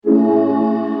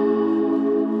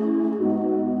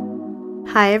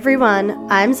Hi everyone,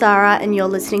 I'm Zara and you're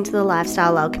listening to the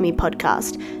Lifestyle Alchemy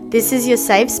podcast. This is your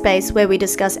safe space where we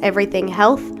discuss everything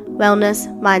health, wellness,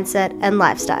 mindset, and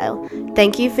lifestyle.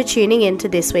 Thank you for tuning in to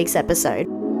this week's episode.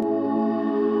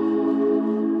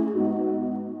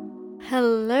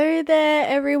 Hello there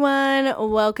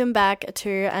everyone, welcome back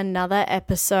to another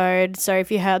episode. So if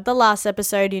you heard the last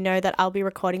episode, you know that I'll be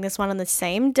recording this one on the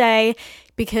same day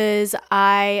because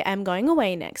I am going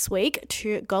away next week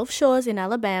to Gulf Shores in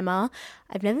Alabama.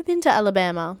 I've never been to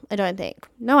Alabama, I don't think.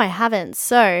 No, I haven't.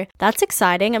 So that's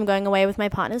exciting. I'm going away with my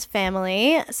partner's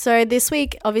family. So this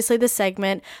week, obviously the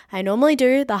segment, I normally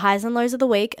do the highs and lows of the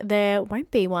week. There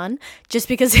won't be one just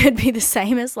because it would be the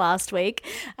same as last week.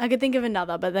 I could think of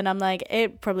another, but then I'm like,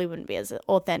 it probably wouldn't be as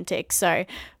authentic.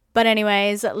 But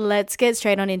anyways, let's get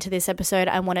straight on into this episode.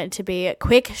 I want it to be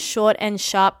quick, short, and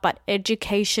sharp, but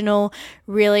educational,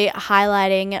 really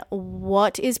highlighting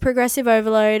what is progressive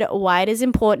overload, why it is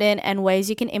important, and ways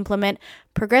you can implement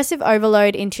progressive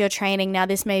overload into your training. Now,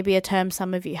 this may be a term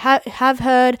some of you have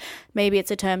heard. Maybe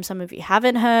it's a term some of you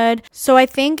haven't heard. So I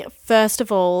think, first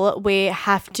of all, we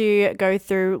have to go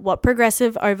through what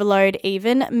progressive overload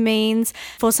even means.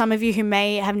 For some of you who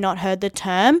may have not heard the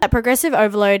term, progressive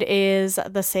overload is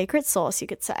the secret sauce, you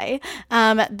could say,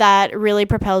 that really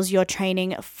propels your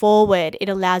training forward. It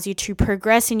allows you to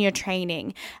progress in your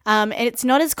training. It's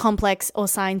not as complex or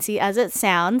sciencey as it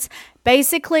sounds.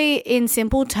 Basically, in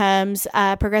simple terms,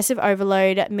 progressive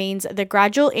overload means the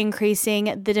gradual increasing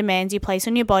the demands you place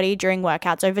on your body during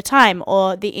workouts over time,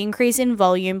 or the increase in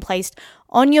volume placed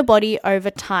on your body over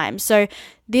time. So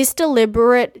this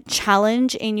deliberate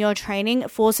challenge in your training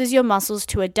forces your muscles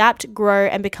to adapt, grow,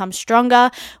 and become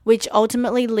stronger, which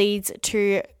ultimately leads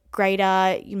to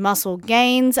greater muscle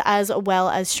gains as well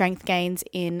as strength gains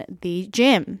in the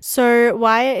gym. So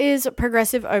why is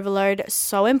progressive overload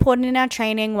so important in our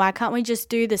training? Why can't we just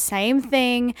do the same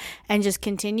thing and just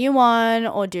continue on,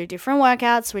 or do different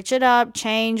workouts, switch it up,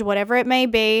 change, whatever it may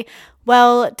be?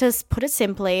 Well, to put it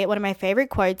simply, one of my favorite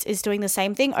quotes is doing the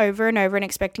same thing over and over and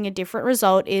expecting a different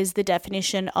result is the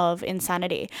definition of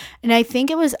insanity. And I think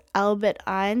it was Albert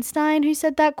Einstein who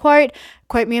said that quote.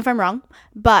 Quote me if I'm wrong,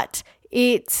 but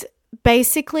it's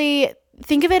basically,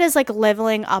 think of it as like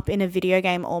leveling up in a video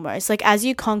game almost. Like as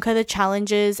you conquer the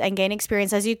challenges and gain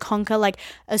experience, as you conquer like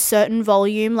a certain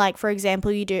volume, like for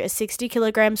example, you do a 60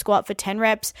 kilogram squat for 10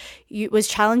 reps. It was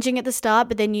challenging at the start,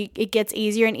 but then it gets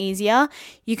easier and easier.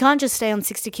 You can't just stay on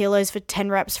 60 kilos for 10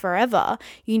 reps forever.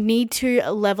 You need to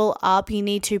level up. You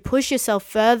need to push yourself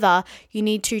further. You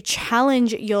need to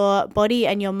challenge your body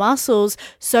and your muscles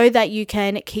so that you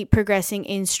can keep progressing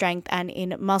in strength and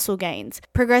in muscle gains.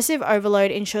 Progressive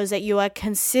overload ensures that you are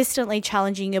consistently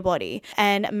challenging your body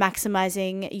and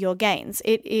maximizing your gains.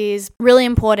 It is really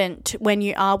important when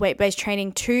you are weight-based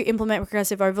training to implement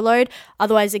progressive overload.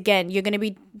 Otherwise, again, you're going to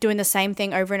be doing the same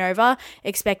thing over and over,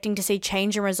 expecting to see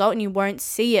change and result, and you won't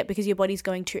see it because your body's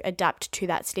going to adapt to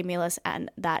that stimulus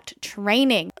and that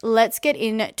training. Let's get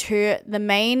into the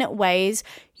main ways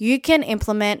you can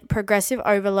implement progressive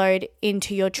overload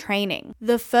into your training.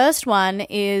 The first one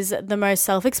is the most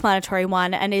self-explanatory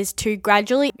one and is to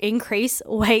gradually increase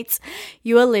weights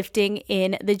you are lifting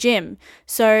in the gym.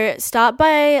 So start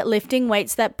by lifting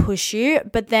weights that push you,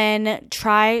 but then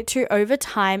try to, over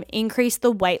time, increase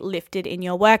the weight lifted in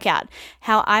your workout.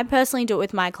 How I personally do it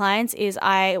with my clients is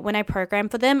when I program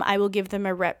for them, I will give them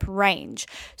a rep range.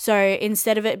 So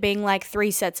instead of it being like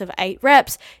 3 sets of 8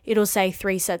 reps, it'll say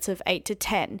 3 sets of 8 to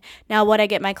 10. Now, what I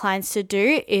get my clients to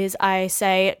do is I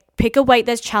say, pick a weight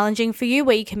that's challenging for you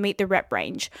where you can meet the rep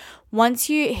range. Once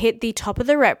you hit the top of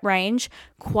the rep range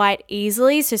quite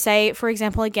easily, so say, for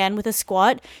example, again with a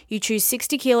squat, you choose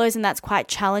 60 kilos and that's quite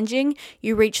challenging.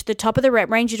 You reach the top of the rep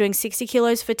range, you're doing 60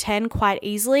 kilos for 10 quite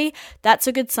easily. That's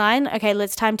a good sign. Okay,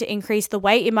 let's time to increase the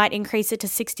weight. You might increase it to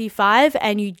 65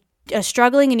 and you are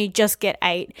struggling and you just get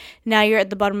 8. Now you're at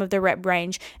the bottom of the rep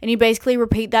range, and you basically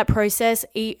repeat that process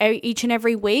each and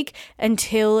every week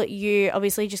until you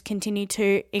obviously just continue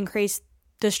to increase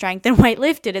the strength and weight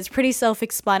lifted. It's pretty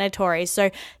self-explanatory.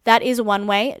 So that is one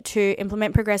way to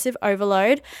implement progressive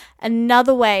overload.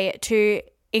 Another way to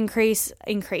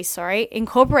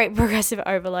incorporate progressive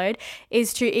overload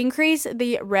is to increase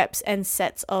the reps and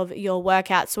sets of your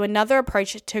workout. So another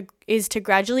approach is to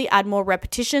gradually add more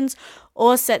repetitions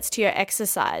or sets to your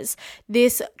exercise.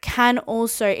 This can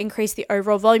also increase the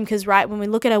overall volume because, right, when we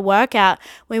look at a workout,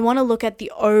 we want to look at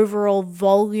the overall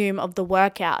volume of the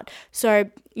workout. So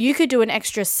you could do an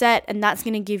extra set and that's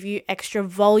going to give you extra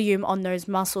volume on those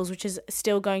muscles, which is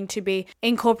still going to be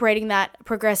incorporating that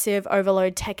progressive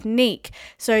overload technique.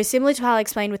 So similar to how I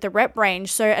explained with the rep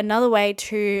range. So another way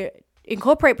to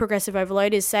incorporate progressive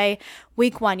overload is, say,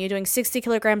 week 1, you're doing 60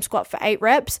 kilogram squat for 8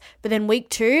 reps, but then week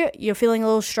 2, you're feeling a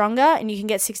little stronger and you can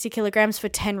get 60 kilograms for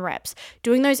 10 reps.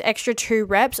 Doing those extra 2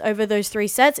 reps over those 3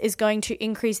 sets is going to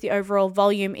increase the overall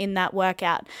volume in that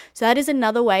workout. So that is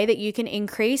another way that you can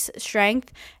increase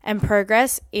strength and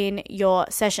progress in your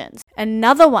sessions.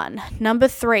 Another one, number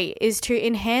 3, is to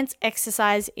enhance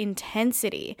exercise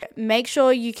intensity. Make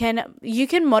sure you can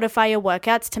modify your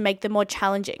workouts to make them more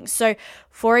challenging. So,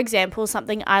 for example,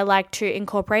 something I like to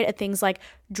incorporate are things like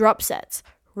drop sets,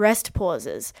 rest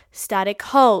pauses, static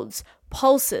holds,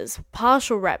 pulses,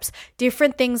 partial reps,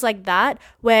 different things like that,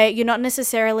 where you're not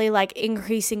necessarily like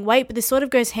increasing weight, but this sort of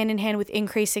goes hand in hand with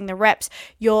increasing the reps.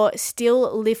 You're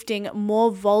still lifting more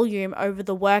volume over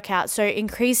the workout. So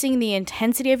increasing the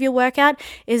intensity of your workout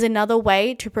is another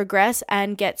way to progress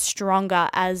and get stronger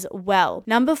as well.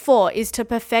 Number 4 is to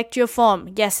perfect your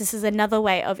form. Yes, this is another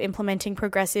way of implementing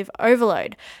progressive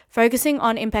overload. Focusing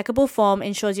on impeccable form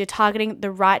ensures you're targeting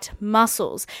the right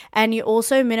muscles, and you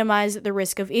also minimize the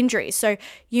risk of injury. So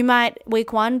you might,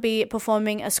 week 1, be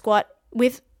performing a squat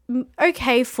with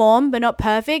okay form, but not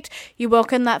perfect. You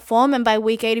work on that form, and by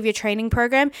week 8 of your training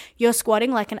program, you're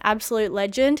squatting like an absolute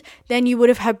legend. Then you would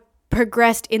have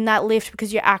progressed in that lift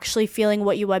because you're actually feeling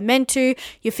what you were meant to.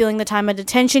 You're feeling the time under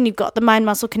tension. You've got the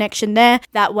mind-muscle connection there.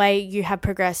 That way you have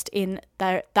progressed in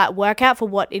that workout for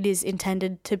what it is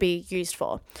intended to be used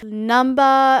for.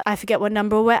 I forget what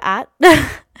number we're at.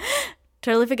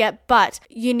 Totally forget, but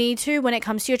you need to, when it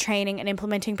comes to your training and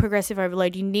implementing progressive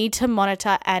overload, you need to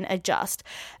monitor and adjust.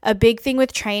 A big thing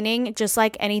with training, just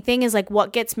like anything, is like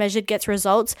what gets measured gets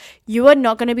results. You are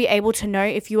not going to be able to know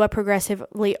if you are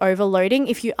progressively overloading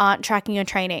if you aren't tracking your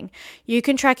training. You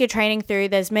can track your training through,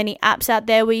 there's many apps out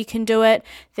there where you can do it.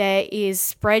 There is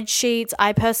spreadsheets.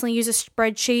 I personally use a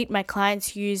spreadsheet. My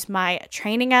clients use my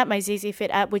training app, my ZZ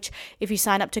Fit app, which if you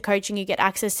sign up to coaching, you get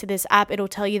access to this app. It'll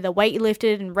tell you the weight you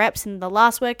lifted and reps and the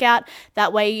last workout.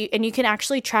 That way you can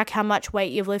actually track how much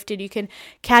weight you've lifted. You can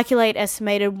calculate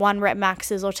estimated 1 rep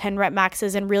maxes or 10 rep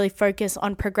maxes and really focus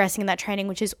on progressing that training,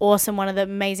 which is awesome. One of the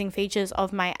amazing features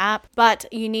of my app. But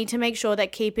you need to make sure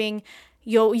that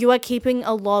you are keeping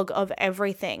a log of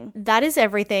everything. That is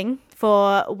everything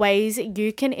for ways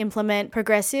you can implement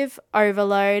progressive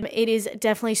overload. It is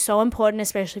definitely so important,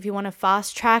 especially if you want to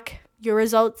fast track your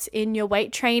results in your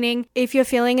weight training. If you're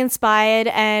feeling inspired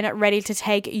and ready to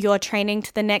take your training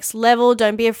to the next level,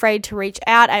 don't be afraid to reach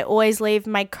out. I always leave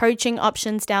my coaching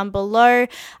options down below.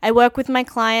 I work with my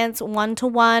clients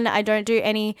one-to-one. I don't do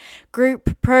any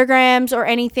group programs or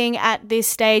anything at this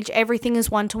stage. Everything is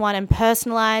one-to-one and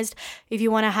personalized. If you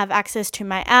want to have access to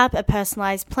my app, a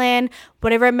personalized plan,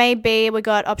 whatever it may be, we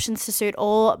got options to suit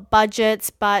all budgets,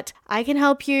 but I can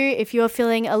help you if you're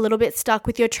feeling a little bit stuck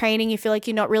with your training, you feel like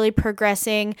you're not really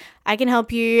progressing. I can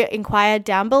help you. Inquire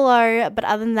down below. But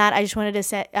other than that, I just wanted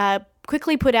to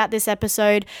quickly put out this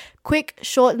episode. Quick,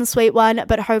 short and sweet one,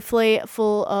 but hopefully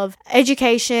full of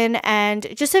education and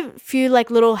just a few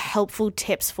like little helpful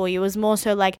tips for you. It was more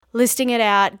so like listing it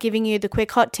out, giving you the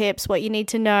quick hot tips, what you need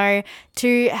to know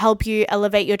to help you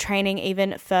elevate your training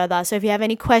even further. So if you have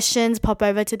any questions, pop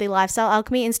over to the Lifestyle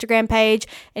Alchemy Instagram page.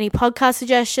 Any podcast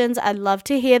suggestions, I'd love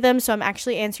to hear them. So I'm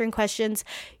actually answering questions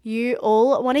you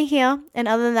all want to hear. And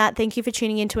other than that, thank you for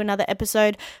tuning into another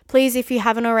episode. Please, if you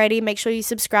haven't already, make sure you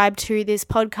subscribe to this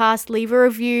podcast, leave a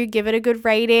review, give it a good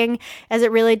rating, as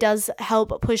it really does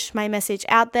help push my message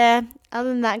out there. Other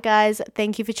than that, guys,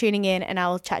 thank you for tuning in, and I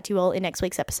will chat to you all in next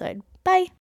week's episode. Bye.